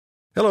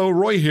Hello,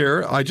 Roy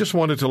here. I just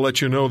wanted to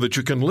let you know that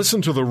you can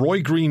listen to The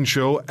Roy Green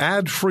Show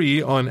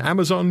ad-free on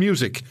Amazon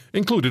Music,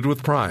 included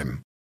with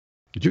Prime.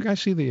 Did you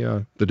guys see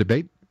the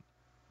debate,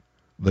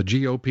 the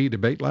GOP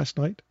debate last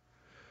night?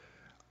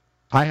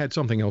 I had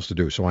something else to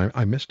do, so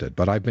I missed it,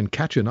 but I've been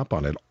catching up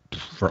on it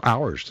for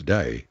hours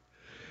today.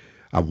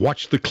 I've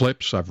watched the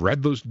clips, I've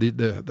read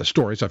the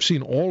stories, I've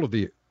seen all of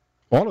the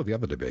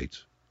other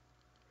debates,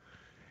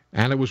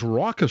 and it was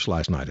raucous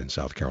last night in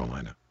South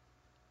Carolina.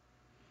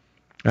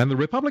 And the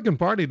Republican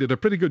Party did a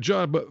pretty good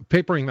job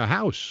papering the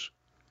House.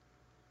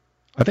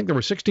 I think there were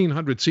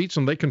 1,600 seats,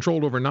 and they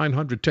controlled over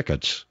 900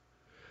 tickets.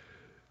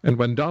 And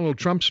when Donald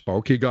Trump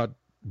spoke, he got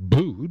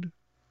booed.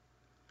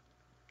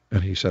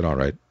 And he said, all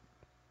right,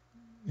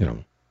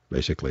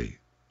 basically,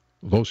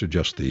 those are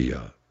just the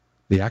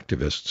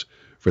activists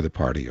for the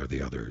party or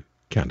the other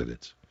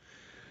candidates.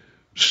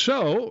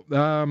 So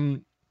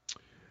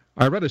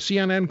I read a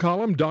CNN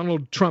column,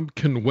 Donald Trump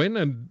can win,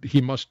 and he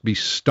must be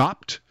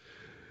stopped.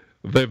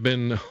 There have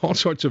been all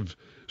sorts of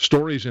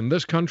stories in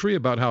this country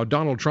about how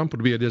Donald Trump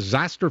would be a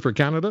disaster for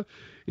Canada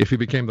if he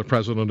became the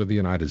president of the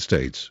United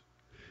States.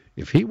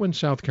 If he wins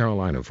South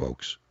Carolina,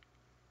 folks,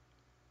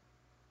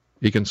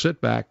 he can sit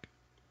back,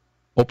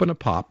 open a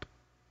pop,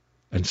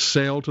 and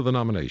sail to the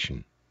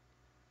nomination.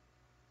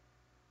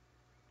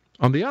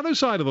 On the other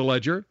side of the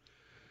ledger,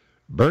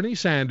 Bernie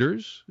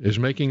Sanders is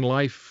making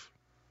life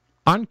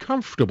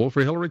uncomfortable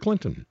for Hillary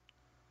Clinton.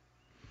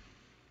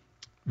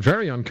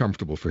 Very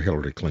uncomfortable for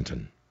Hillary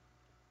Clinton.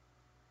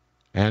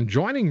 And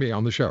joining me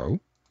on the show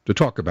to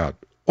talk about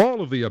all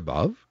of the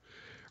above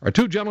are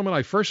two gentlemen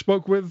I first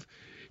spoke with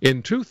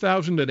in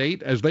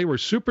 2008 as they were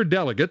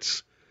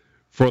superdelegates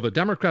for the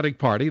Democratic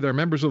Party. They're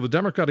members of the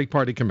Democratic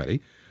Party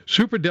Committee,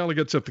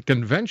 superdelegates at the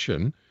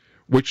convention,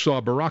 which saw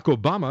Barack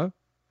Obama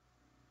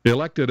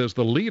elected as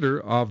the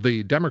leader of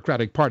the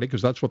Democratic Party,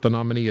 because that's what the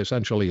nominee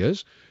essentially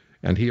is.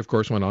 And he, of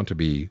course, went on to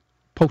be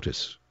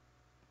POTUS.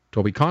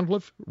 Toby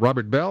Conliffe,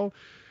 Robert Bell.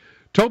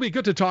 Toby,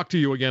 good to talk to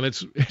you again.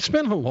 It's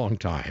been a long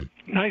time.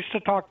 Nice to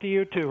talk to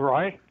you too,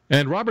 Roy.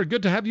 And Robert,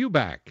 good to have you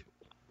back.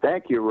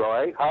 Thank you,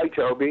 Roy. Hi,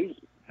 Toby.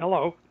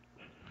 Hello.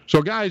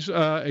 So, guys,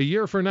 a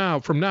year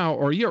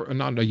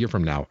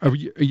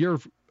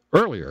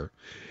earlier,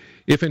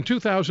 if in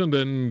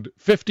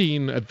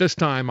 2015 at this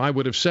time I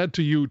would have said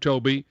to you,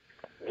 Toby,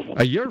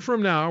 a year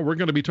from now we're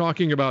going to be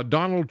talking about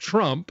Donald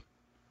Trump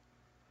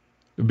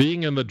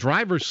being in the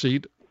driver's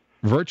seat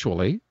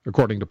virtually,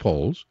 according to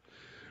polls,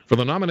 for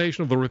the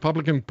nomination of the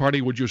Republican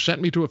Party, would you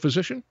send me to a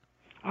physician?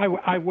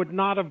 I would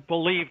not have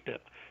believed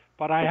it,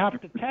 but I have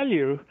to tell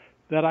you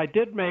that I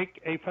did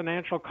make a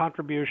financial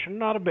contribution,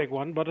 not a big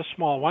one, but a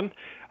small one,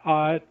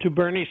 to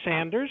Bernie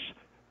Sanders,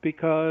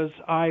 because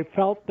I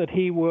felt that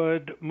he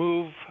would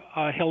move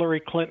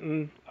Hillary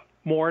Clinton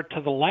more to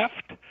the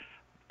left,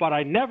 but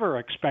I never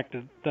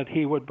expected that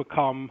he would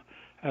become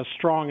as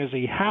strong as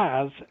he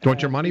has. Do you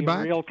want your money back?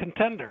 A real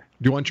contender.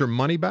 Do you want your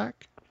money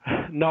back?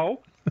 No.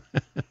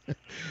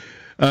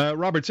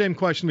 Robert, same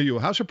question to you.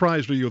 How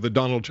surprised are you that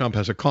Donald Trump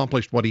has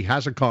accomplished what he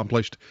has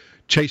accomplished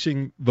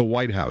chasing the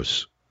White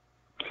House?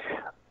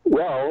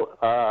 Well,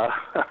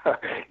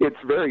 it's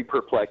very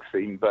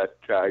perplexing, but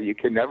you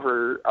can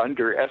never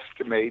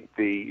underestimate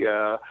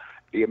the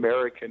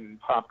American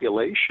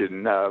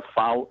population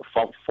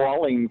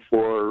falling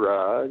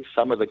for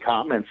some of the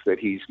comments that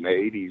he's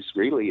made. He's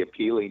really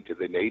appealing to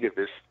the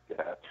nativist,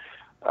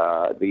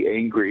 the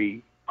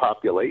angry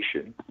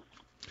population.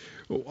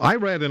 I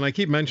read, and I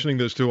keep mentioning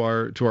this to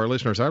our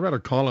listeners, I read a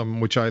column,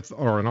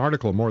 or an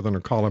article more than a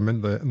column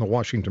in the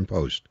Washington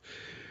Post.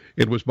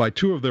 It was by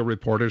two of their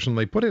reporters, and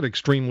they put it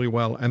extremely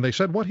well. And they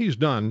said what he's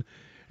done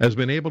has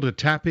been able to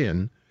tap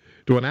in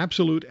to an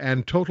absolute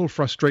and total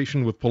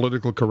frustration with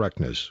political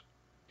correctness.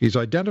 He's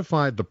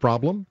identified the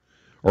problem,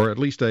 or at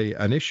least the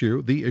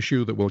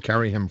issue that will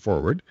carry him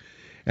forward,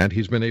 and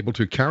he's been able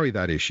to carry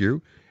that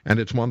issue, and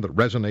it's one that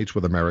resonates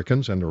with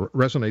Americans, and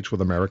resonates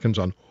with Americans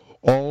on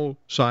all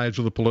sides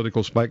of the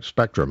political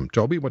spectrum.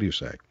 Toby, what do you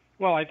say?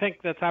 Well, I think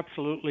that's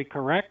absolutely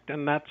correct,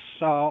 and that's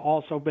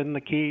also been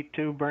the key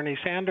to Bernie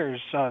Sanders'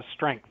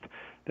 strength.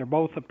 They're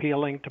both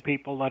appealing to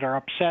people that are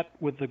upset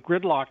with the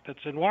gridlock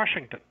that's in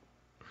Washington.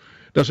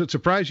 Does it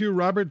surprise you,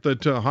 Robert,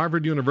 that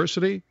Harvard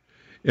University,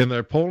 in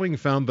their polling,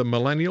 found the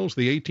millennials,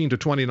 the 18 to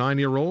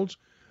 29-year-olds,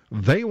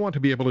 they want to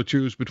be able to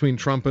choose between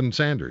Trump and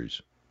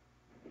Sanders?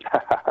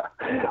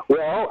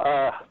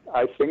 Well,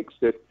 I think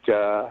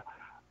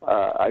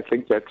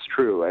that's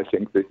true. I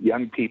think that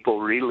young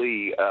people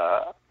really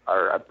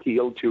are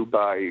appealed to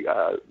by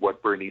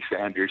what Bernie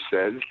Sanders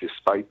says,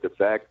 despite the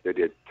fact that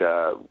it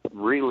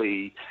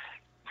really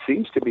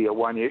seems to be a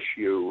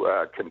one-issue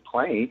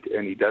complaint,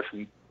 and he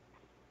doesn't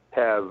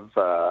have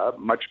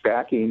much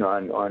backing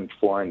on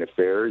foreign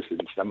affairs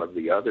and some of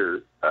the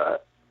other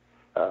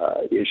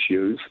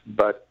issues.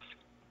 But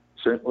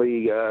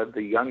certainly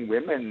the young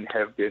women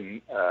have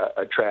been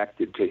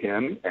attracted to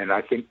him, and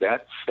I think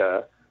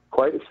that's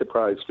quite a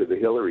surprise to the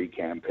Hillary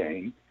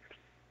campaign.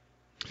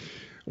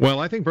 Well,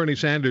 I think Bernie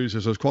Sanders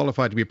is as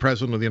qualified to be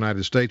president of the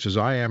United States as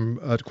I am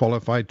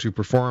qualified to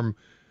perform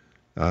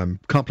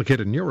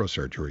complicated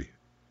neurosurgery.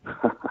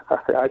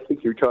 I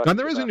think you're talking. And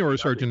there is a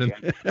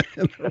neurosurgeon.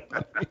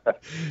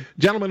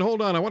 Gentlemen,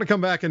 hold on. I want to come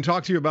back and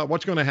talk to you about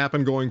what's going to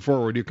happen going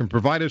forward. You can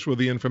provide us with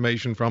the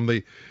information from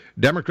the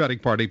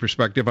Democratic Party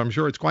perspective. I'm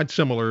sure it's quite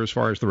similar as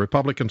far as the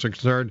Republicans are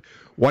concerned.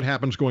 What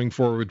happens going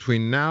forward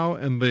between now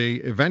and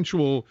the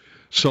eventual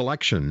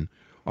selection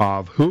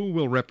of who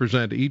will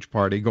represent each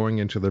party going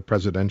into the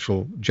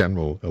presidential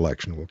general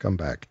election. We'll come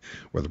back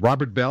with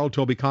Robert Bell,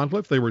 Toby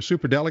Conliffe. They were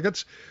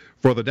superdelegates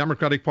for the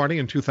Democratic Party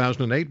in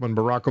 2008 when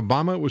Barack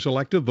Obama was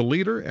elected the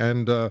leader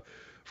and, of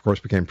course,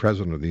 became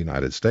president of the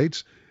United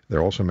States.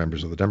 They're also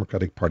members of the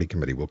Democratic Party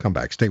committee. We'll come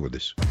back. Stay with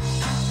us.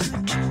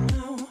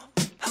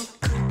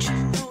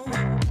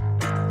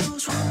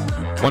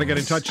 Want to get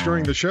in touch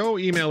during the show?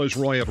 Email is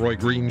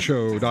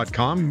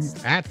roy@roygreenshow.com,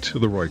 at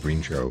The Roy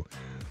Green Show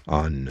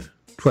on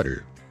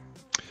Twitter.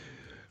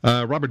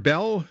 Robert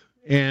Bell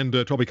and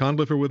Toby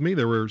Conliffe are with me.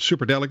 They were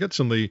superdelegates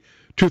in the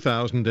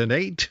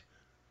 2008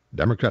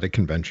 Democratic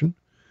Convention,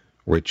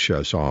 which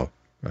saw,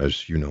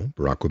 as you know,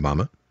 Barack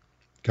Obama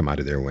come out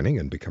of there winning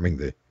and becoming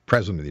the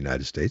President of the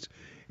United States,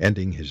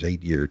 ending his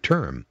 8-year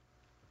term,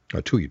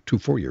 two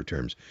 4-year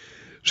terms.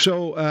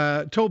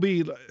 So,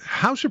 Toby,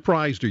 how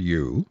surprised are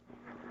you?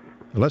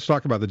 Let's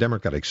talk about the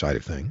Democratic side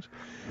of things.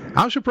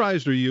 How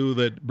surprised are you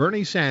that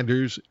Bernie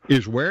Sanders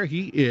is where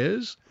he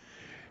is?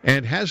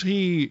 And has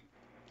he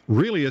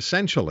really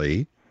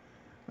essentially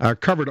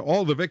covered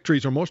all the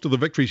victories or most of the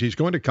victories he's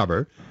going to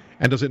cover?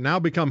 And does it now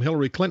become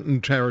Hillary Clinton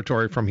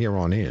territory from here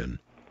on in?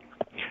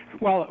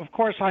 Well, of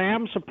course, I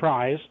am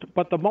surprised,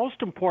 but the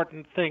most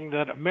important thing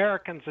that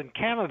Americans in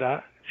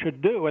Canada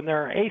should do, and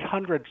there are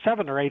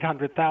 807 or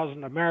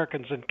 800,000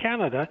 Americans in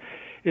Canada,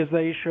 is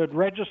they should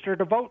register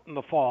to vote in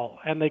the fall,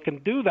 and they can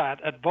do that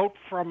at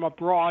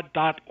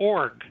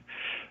votefromabroad.org.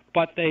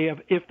 But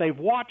if they've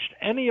watched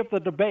any of the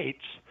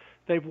debates,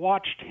 they've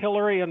watched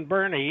Hillary and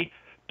Bernie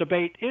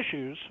debate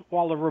issues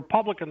while the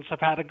Republicans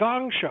have had a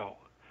gong show.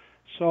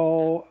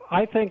 So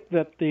I think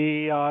that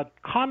the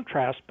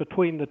contrast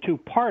between the two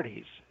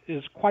parties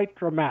is quite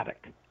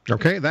dramatic.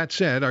 Okay, that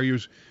said,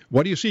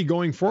 what do you see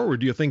going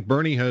forward? Do you think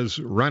Bernie has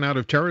run out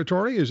of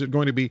territory? Is it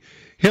going to be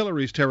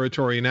Hillary's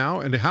territory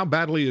now? And how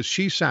badly is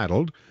she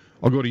saddled?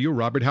 I'll go to you,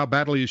 Robert. How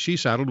badly is she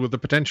saddled with the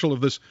potential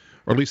of this,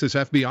 or at least this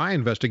FBI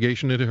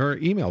investigation into her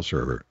email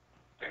server?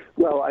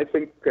 Well, I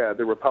think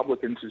the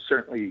Republicans are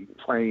certainly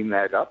playing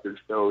that up as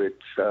though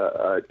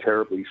it's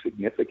terribly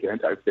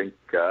significant. I think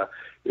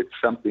it's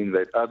something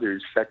that other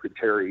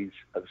secretaries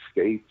of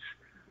states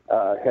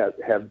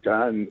have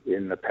done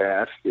in the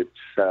past. It's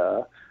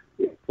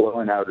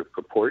blown out of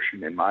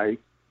proportion in my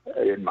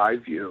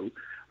view.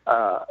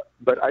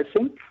 But I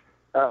think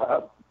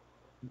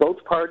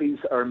both parties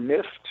are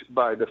miffed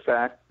by the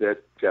fact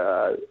that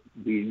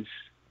these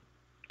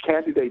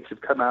candidates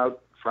have come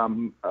out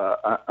from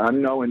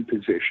unknown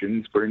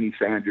positions, Bernie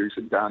Sanders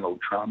and Donald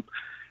Trump.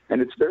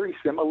 And it's very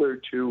similar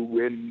to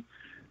when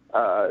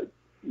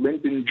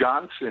Lyndon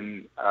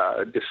Johnson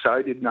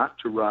decided not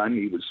to run.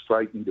 He was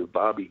frightened of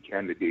Bobby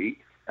Kennedy.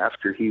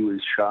 After he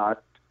was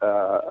shot,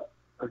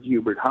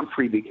 Hubert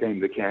Humphrey became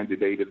the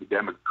candidate of the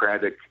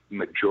Democratic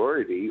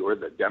majority, or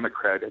the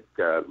Democratic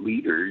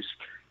leaders,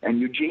 and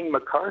Eugene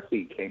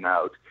McCarthy came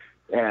out.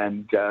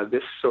 And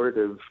this sort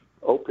of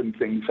opened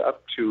things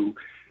up to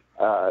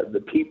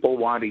the people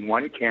wanting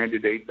one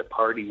candidate, the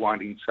party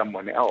wanting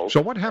someone else.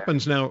 So what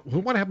happens now?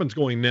 What happens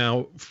going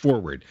now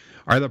forward?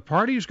 Are the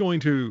parties going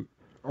to,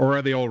 or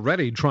are they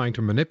already trying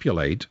to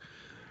manipulate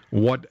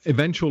what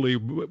eventually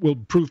will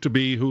prove to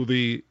be who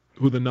the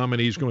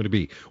nominee is going to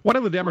be? What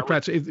are the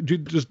Democrats?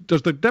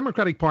 Does the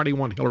Democratic Party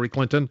want Hillary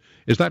Clinton?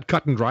 Is that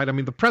cut and dried? I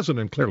mean, the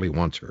president clearly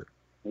wants her,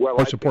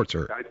 or supports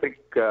her. I think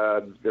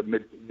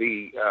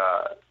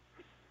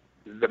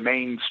the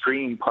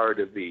mainstream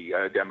part of the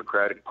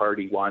Democratic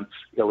Party wants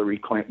Hillary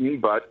Clinton,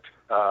 but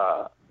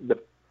the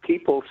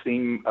people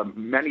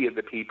many of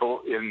the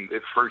people in the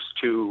first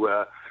two,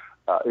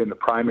 in the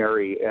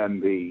primary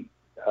and the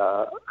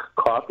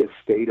caucus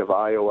state of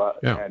Iowa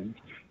and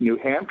New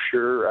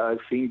Hampshire,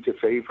 seem to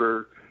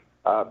favor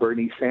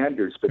Bernie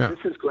Sanders. But this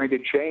is going to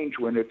change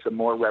when it's a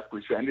more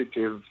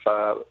representative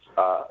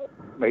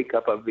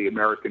makeup of the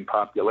American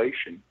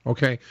population.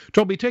 Okay.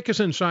 Toby, take us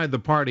inside the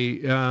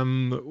party.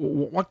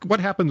 What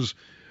happens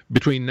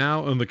between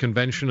now and the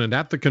convention, and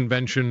at the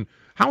convention?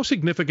 How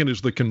significant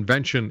is the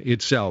convention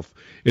itself?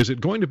 Is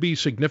it going to be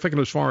significant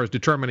as far as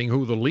determining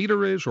who the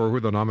leader is or who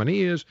the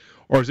nominee is,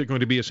 or is it going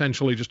to be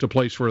essentially just a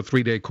place for a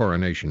 3-day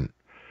coronation?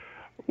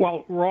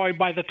 Well, Roy,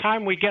 by the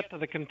time we get to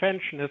the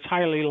convention, it's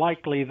highly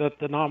likely that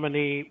the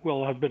nominee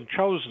will have been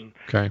chosen.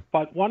 Okay.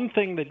 But one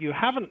thing that you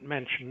haven't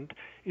mentioned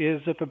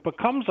is if it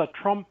becomes a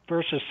Trump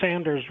versus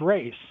Sanders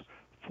race,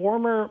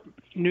 former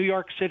New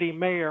York City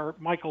Mayor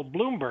Michael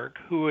Bloomberg,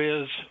 who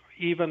is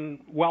even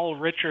well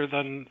richer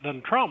than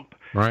Trump,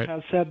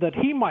 has said that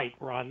he might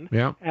run.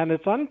 Yeah. And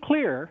it's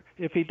unclear,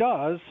 if he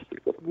does,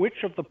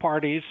 which of the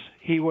parties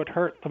he would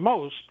hurt the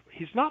most.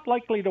 He's not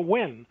likely to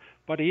win,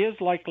 but he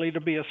is likely to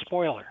be a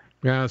spoiler.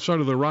 Yeah, it's sort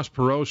of the Ross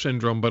Perot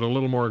syndrome, but a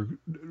little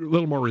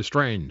more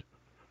restrained.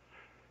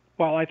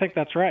 Well, I think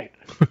that's right.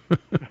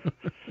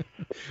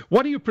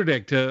 What do you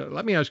predict?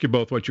 Let me ask you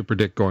both what you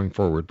predict going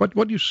forward.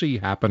 What do you see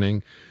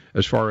happening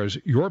as far as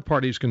your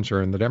party's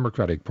concerned, the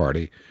Democratic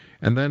Party?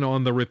 And then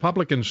on the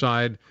Republican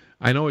side,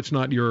 I know it's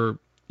not your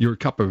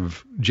cup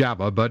of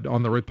Java, but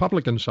on the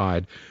Republican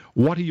side,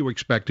 what do you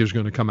expect is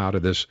going to come out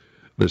of this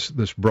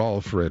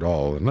brawl for it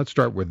all? And let's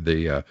start with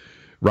the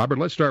Robert.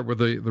 Let's start with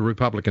the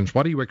Republicans.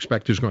 What do you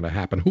expect is going to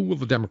happen? Who will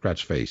the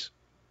Democrats face?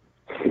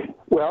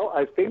 Well,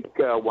 I think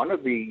one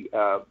of the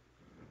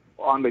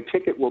on the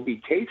ticket will be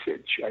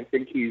Kasich. I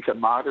think he's a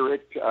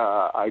moderate.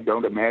 I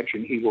don't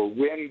imagine he will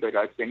win, but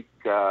I think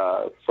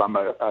from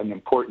an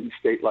important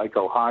state like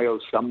Ohio,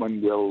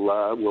 someone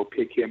will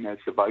pick him as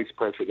the vice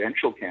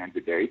presidential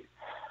candidate.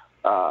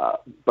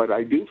 But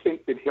I do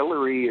think that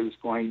Hillary is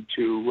going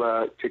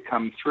to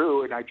come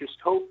through, and I just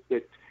hope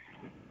that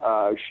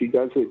she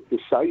does it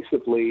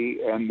decisively,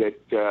 and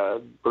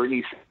that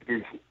Bernie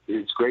Sanders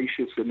is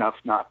gracious enough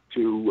not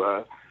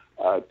to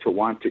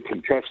want to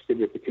contest it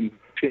at the convention,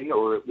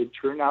 or it would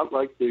turn out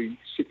like the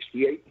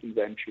 '68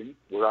 convention,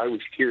 where I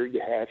was tear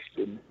gassed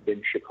in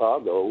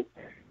Chicago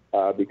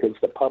because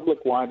the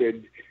public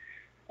wanted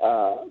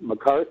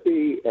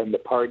McCarthy and the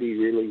party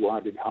really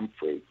wanted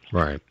Humphrey.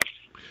 Right.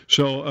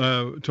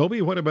 So,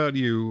 Toby, what about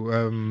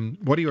you?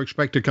 What do you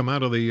expect to come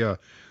out of the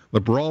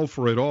brawl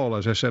for it all,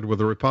 as I said, with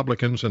the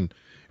Republicans, and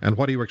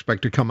what do you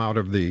expect to come out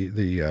of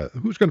the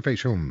who's going to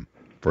face whom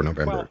for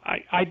November? Well,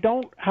 I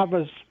don't have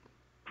a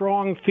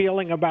strong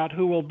feeling about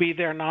who will be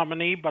their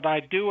nominee, but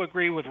I do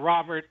agree with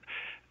Robert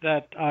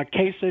that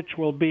Kasich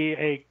will be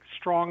a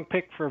strong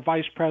pick for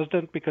vice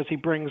president because he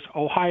brings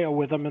Ohio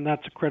with him, and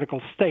that's a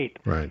critical state.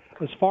 Right.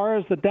 As far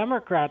as the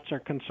Democrats are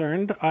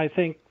concerned, I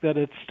think that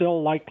it's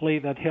still likely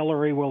that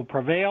Hillary will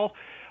prevail.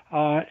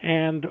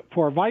 And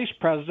for vice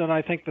president,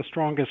 I think the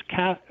strongest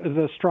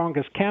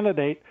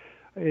candidate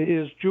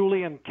is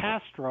Julian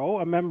Castro,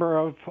 a member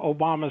of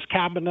Obama's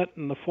cabinet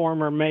and the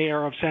former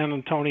mayor of San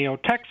Antonio,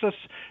 Texas,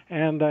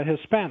 and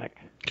Hispanic.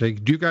 Okay.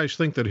 Do you guys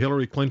think that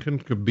Hillary Clinton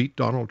could beat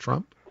Donald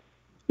Trump?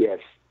 Yes.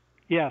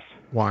 Yes.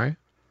 Why?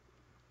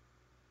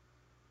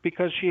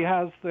 Because she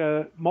has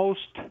the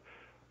most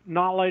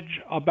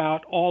knowledge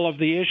about all of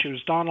the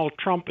issues. Donald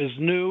Trump is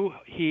new.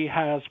 He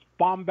has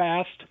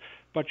bombast,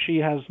 but she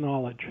has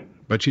knowledge.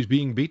 But she's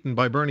being beaten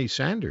by Bernie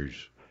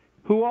Sanders,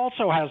 who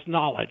also has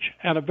knowledge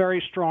and a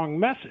very strong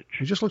message.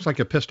 He just looks like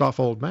a pissed-off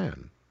old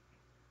man.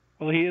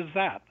 Well, he is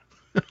that.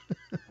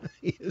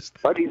 He is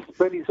that.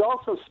 But he's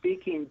also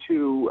speaking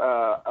to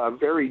a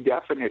very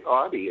definite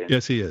audience.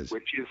 Yes, he is.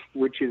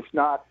 Which is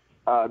not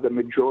the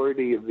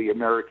majority of the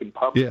American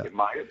public, in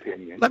my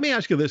opinion. Let me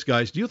ask you this,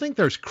 guys. Do you think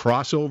there's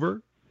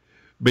crossover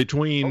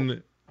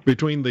between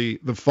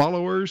the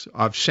followers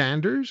of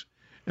Sanders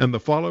and the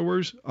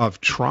followers of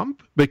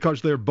Trump?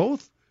 Because they're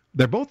both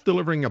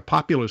delivering a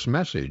populist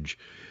message,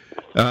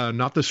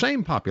 not the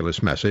same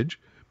populist message,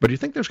 but do you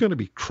think there's going to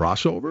be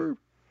crossover?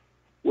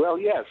 Well,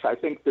 yes. I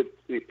think that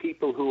the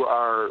people who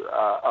are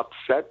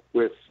upset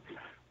with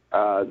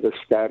the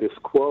status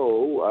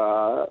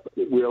quo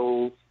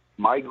will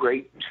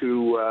migrate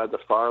to the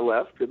far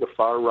left or the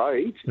far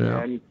right,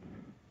 and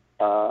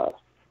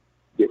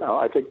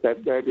I think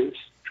that is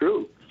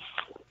true.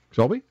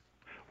 Selby?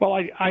 Well,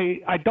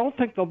 I don't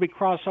think there'll be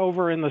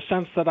crossover in the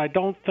sense that I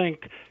don't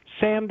think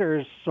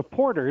Sanders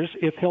supporters,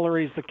 if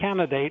Hillary's the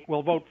candidate,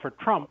 will vote for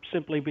Trump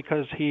simply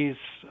because he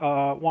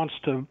wants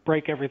to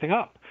break everything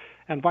up.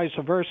 And vice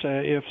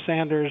versa, if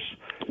Sanders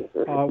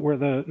were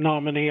the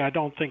nominee, I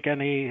don't think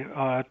any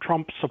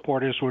Trump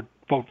supporters would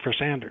vote for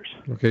Sanders.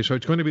 Okay, so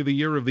it's going to be the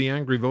year of the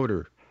angry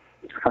voter.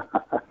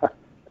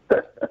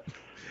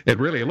 It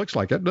looks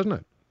like it, doesn't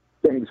it?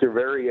 Things are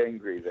very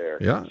angry there.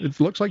 Yeah, it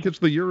looks like it's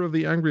the year of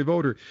the angry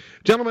voter.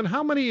 Gentlemen,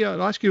 how many,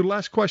 I'll ask you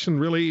last question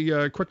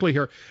really quickly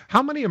here.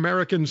 How many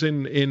Americans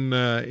in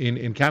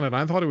Canada,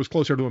 I thought it was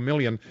closer to 1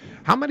 million,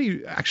 how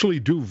many actually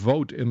do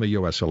vote in the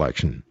U.S.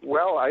 election?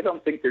 Well, I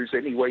don't think there's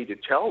any way to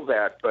tell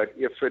that, but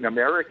if an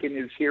American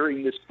is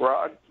hearing this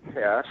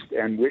broadcast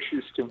and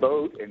wishes to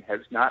vote and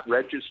has not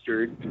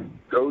registered,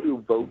 go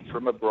to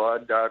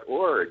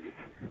votefromabroad.org.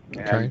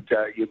 And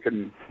you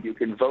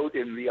can vote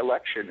in the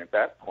election at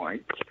that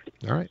point.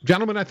 All right.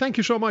 Gentlemen, I thank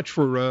you so much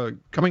for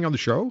coming on the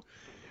show.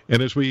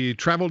 And as we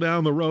travel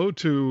down the road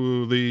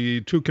to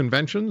the two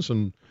conventions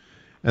and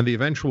the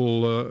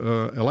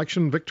eventual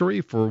election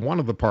victory for one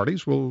of the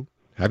parties, we'll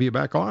have you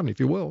back on, if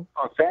you will.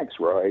 Oh, thanks,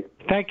 Roy.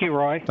 Thank you,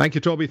 Roy. Thank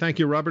you, Toby. Thank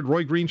you, Robert.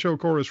 Roy Green Show,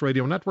 Chorus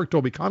Radio Network,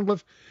 Toby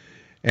Conliffe,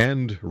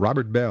 and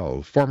Robert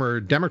Bell, former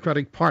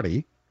Democratic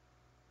Party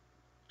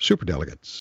superdelegates.